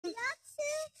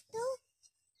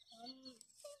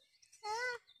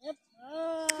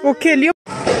Okay, Leo.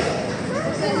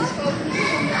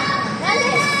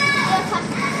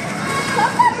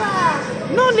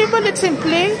 No, never let him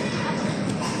play.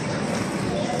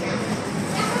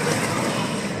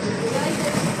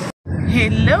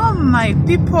 Hello, my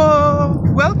people.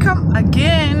 Welcome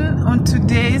again on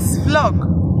today's vlog.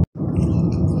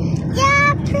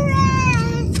 Yeah,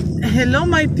 please. Hello,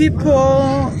 my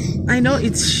people. I know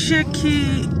it's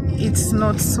shaky. It's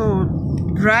not so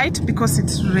bright because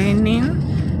it's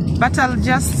raining, but I'll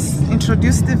just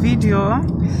introduce the video.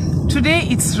 Today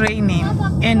it's raining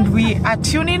and we are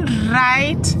tuning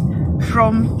right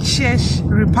from Czech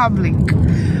Republic.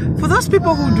 For those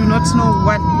people who do not know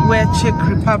where Czech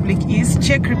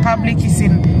Republic is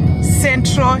in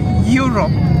Central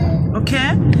Europe,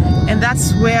 okay? And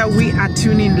that's where we are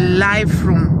tuning live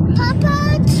from.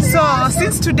 So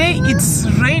since today it's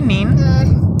raining,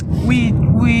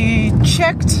 we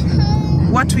checked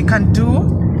what we can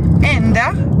do, and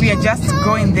we are just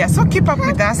going there. So keep up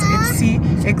with us and see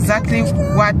exactly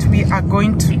what we are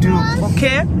going to do,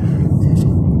 okay?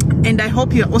 And I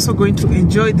hope you're also going to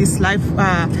enjoy this life,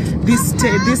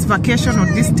 this vacation or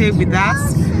this stay with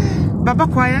us. Baba,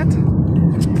 quiet.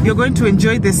 You're going to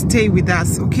enjoy the stay with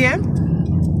us, okay?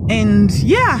 And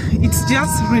yeah, it's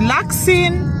just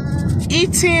relaxing,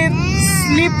 eating,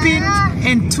 sleeping,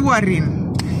 and touring.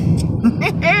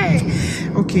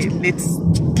 Okay, let's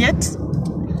get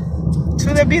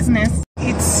to the business.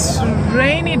 It's a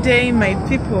rainy day, my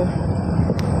people.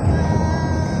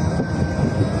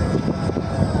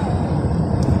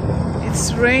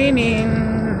 It's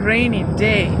raining, rainy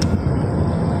day.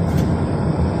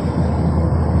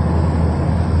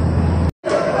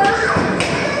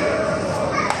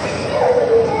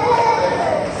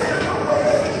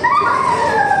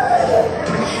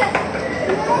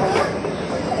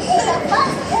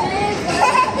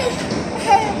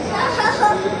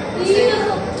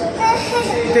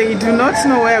 They do not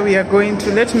know where we are going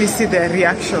to. Let me see their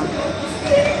reaction,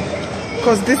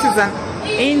 because this is an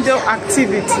indoor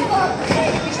activity.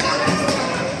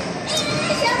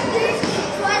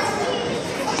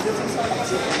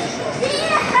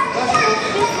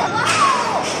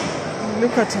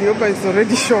 Look at Lioba, is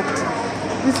already shocked.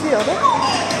 You see her?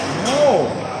 No.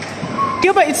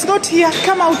 Lioba, it's not here.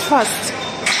 Come out first.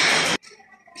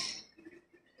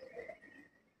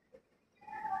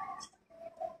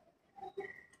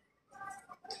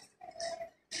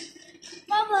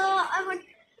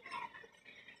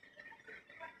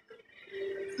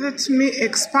 Let me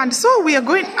expand. So we are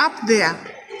going up there,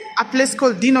 a place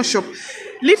called Dino Shop.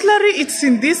 Literally, it's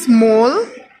in this mall.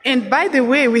 And by the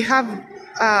way, we have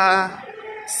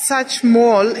such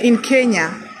mall in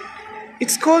Kenya.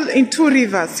 It's called in Two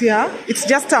Rivers. Yeah, it's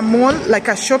just a mall, like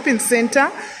a shopping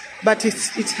center, but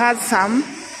it has some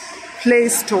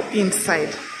place to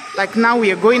inside. Like now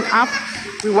we are going up.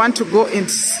 We want to go and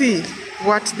see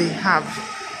what they have.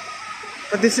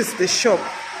 But this is the shop.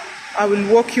 I will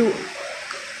walk you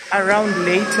around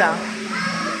later.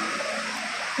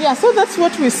 Yeah, so that's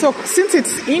what we saw. Since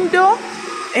it's indoor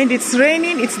and it's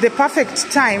raining, it's the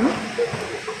perfect time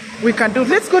we can do.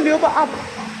 Let's go over up.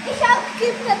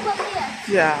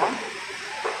 Yeah.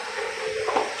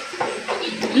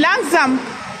 Langsam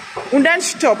und dann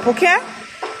stopp, okay?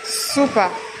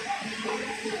 Super.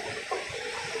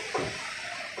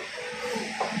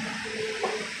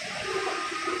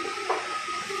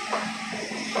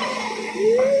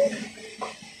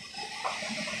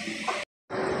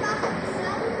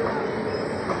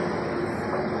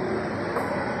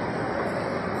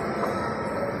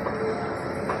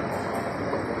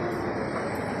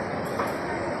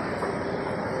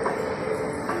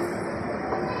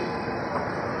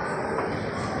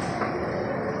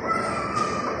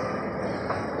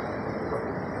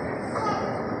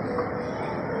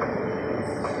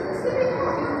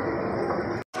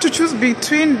 To choose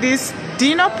between this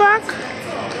Dino Park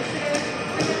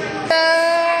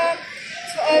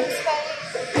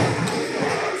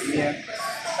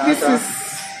this is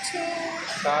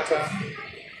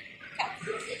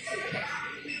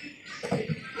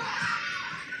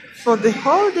for the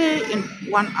whole day in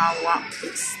 1 hour.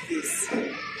 It's this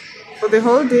for the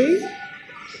whole day.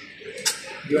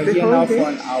 You are here now for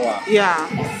an hour. Yeah.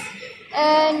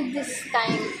 And this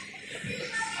time.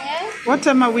 Yeah. What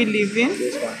time are we leaving?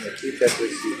 This one here,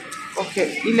 3:30.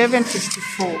 Okay,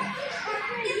 11:54.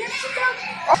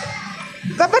 Oh,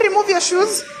 Baba, remove your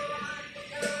shoes.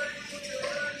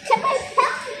 Can I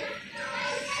help?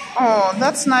 Oh,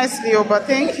 that's nice, Lioba.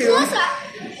 Thank you.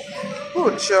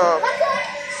 Good job.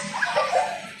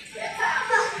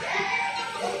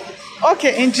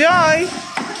 Okay, enjoy.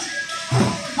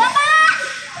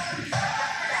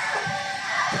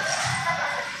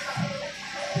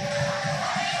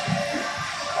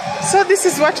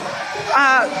 this is what,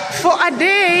 for a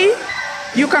day,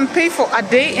 you can pay for a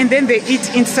day and then they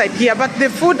eat inside here. But the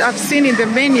food I've seen in the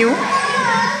menu,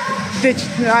 the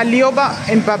Lioba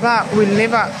and Baba will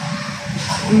never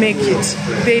make it.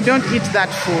 They don't eat that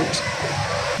food.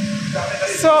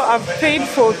 So I've paid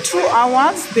for 2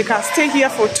 hours. They can stay here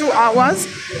for 2 hours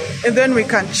and then we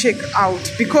can check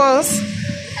out because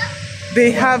they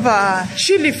have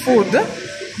chili food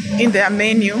in their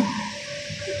menu.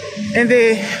 And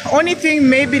the only thing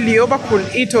maybe Lioba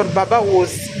could eat or Baba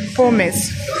was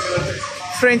pommes,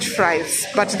 French fries,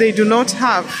 but they do not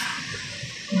have.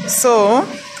 So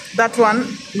that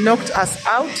one knocked us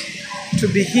out to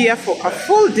be here for a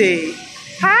full day.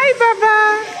 Hi,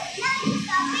 Baba.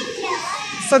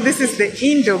 So this is the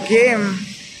indoor game.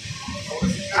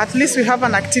 At least we have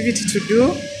an activity to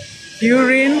do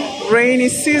during rainy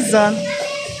season.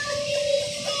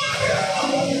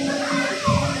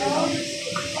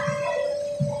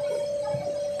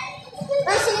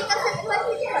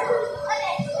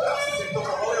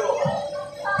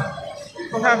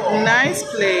 We have a nice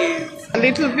place. A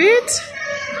little bit.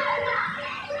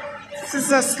 This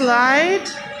is a slide.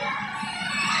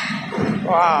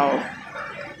 Wow.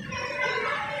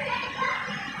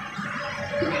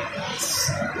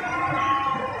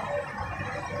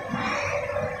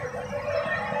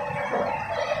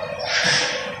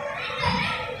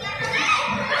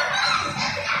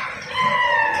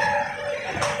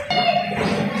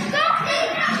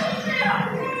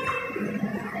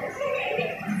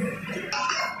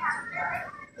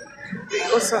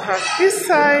 Also have this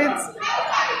side.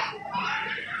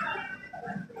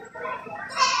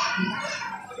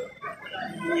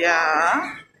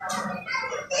 Yeah.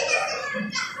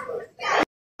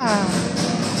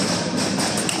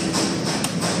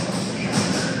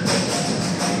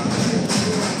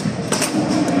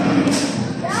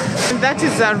 And that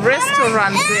is a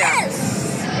restaurant there.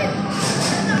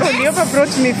 Oh, Lioba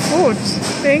brought me food.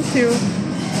 Thank you.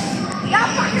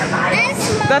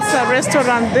 That's a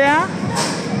restaurant there.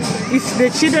 If the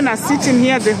children are sitting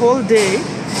here the whole day,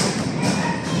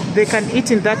 they can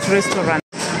eat in that restaurant.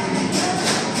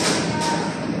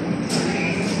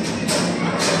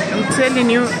 I'm telling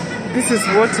you, this is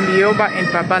what Lioba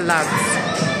and Baba loves.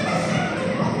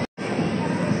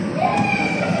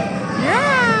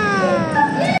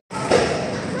 Yeah.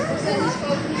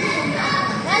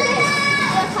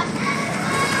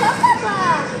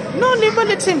 No, Lioba,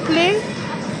 let him play.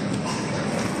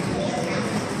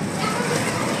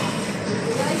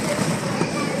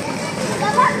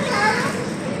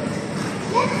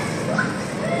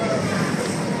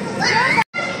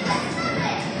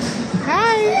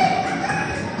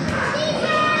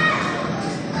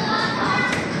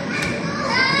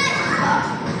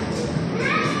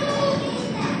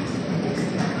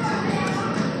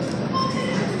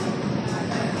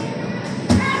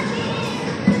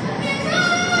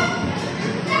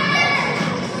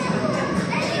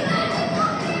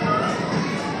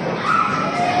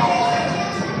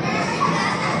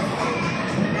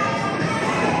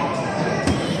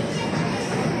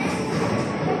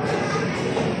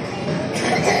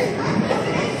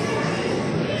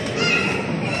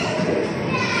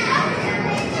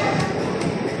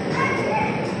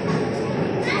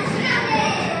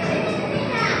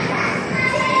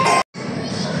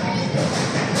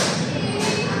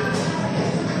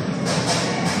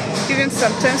 Even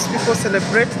sometimes people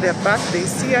celebrate their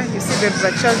birthdays here. You see there's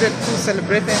a child who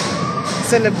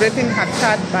celebrating her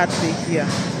 3rd birthday here.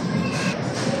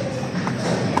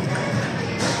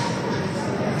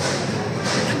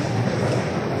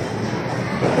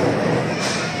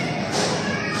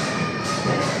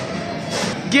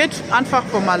 Get einfach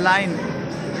vom allein.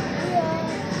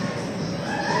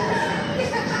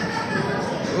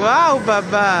 Wow,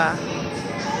 Baba.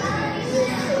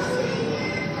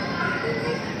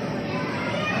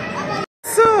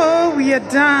 So we are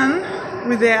done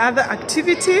with the other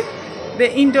activity,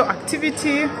 the indoor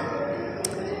activity.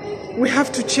 We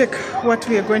have to check what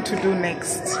we are going to do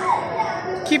next.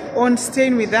 Keep on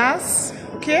staying with us,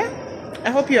 okay? I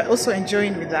hope you are also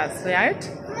enjoying with us, right?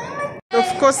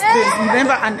 Of course, there's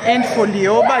never an end for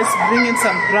Lioba. It's bringing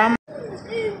some drama.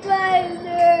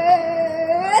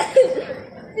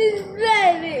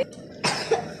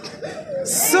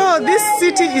 So this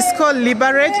city is called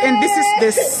Liberec, and this is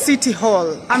the city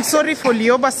hall. I'm sorry for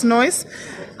Lioba's noise.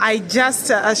 I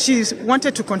just, she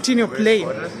wanted to continue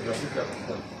playing.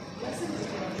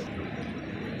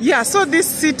 Yeah, so this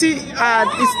city is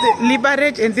the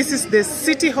Liberec, and this is the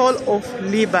city hall of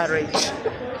Liberec.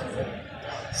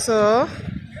 So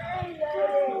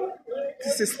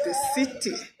this is the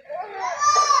city.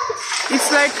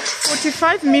 It's like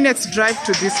 45 minutes drive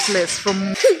to this place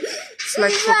from, it's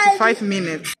like 45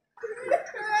 minutes.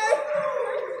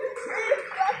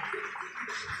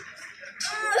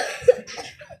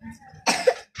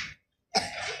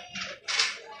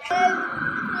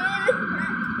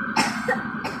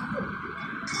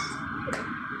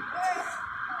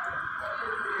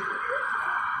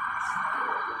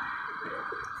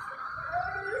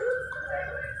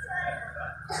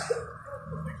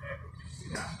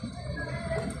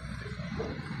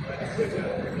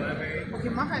 Okay,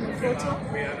 mach eine Foto.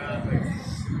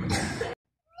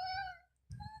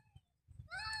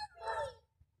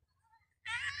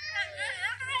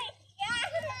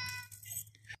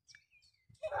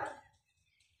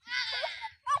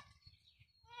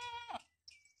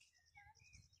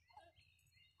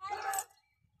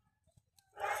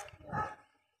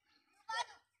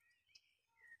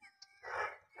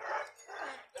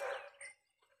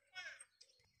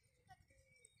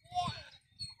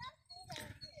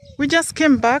 We just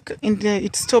came back and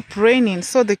it stopped raining,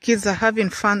 so the kids are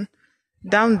having fun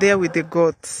down there with the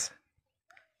goats.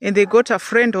 And they got a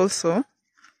friend also.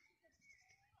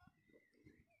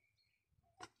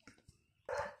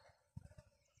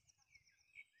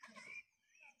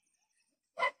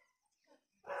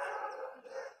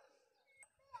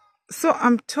 So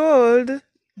I'm told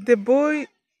the boy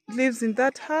lives in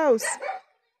that house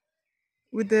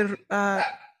with the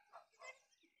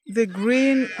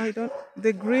green,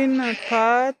 the green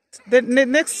part,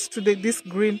 next to this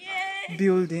green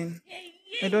building.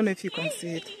 I don't know if you can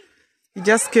see it. He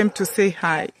just came to say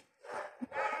hi.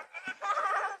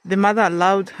 The mother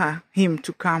allowed him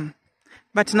to come.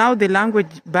 But now the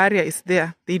language barrier is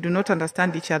there. They do not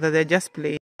understand each other. They're just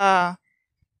playing. The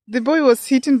boy was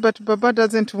hitting, but Baba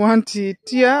doesn't want it.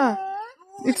 Yeah.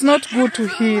 It's not good to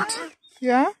hit.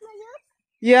 Yeah?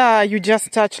 Yeah, you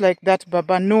just touch like that,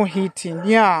 Baba. No hitting.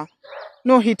 Yeah.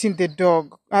 No hitting the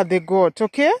dog, the goat.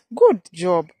 Okay? Good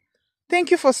job.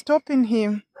 Thank you for stopping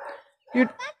him.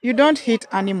 You don't hit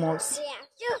animals.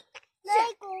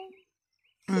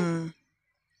 Mm.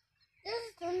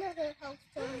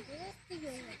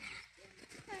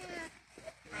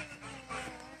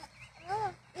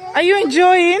 Are you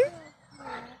enjoying?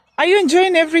 Are you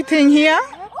enjoying everything here?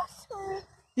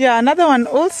 Yeah, another one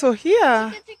also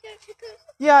here.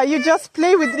 Yeah, you just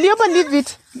play with. Lioba, leave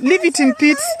it. Leave it in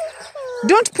peace.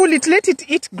 Don't pull it. Let it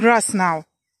eat grass now.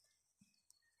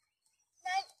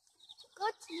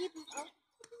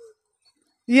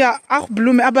 Ja, auch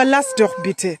Blume, aber lass doch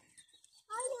bitte.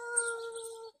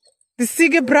 Die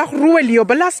Ziege braucht Ruhe,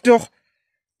 Lioba, lass doch.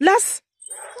 Lass.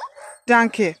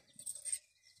 Danke.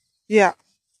 Ja.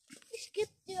 Ich geb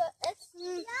dir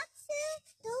Essen.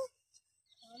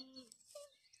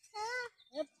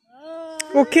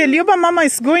 Okay, Lioba Mama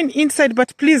is going inside,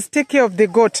 but please take care of the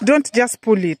goat. Don't just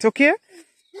pull it, okay?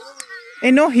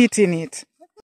 And no hitting it.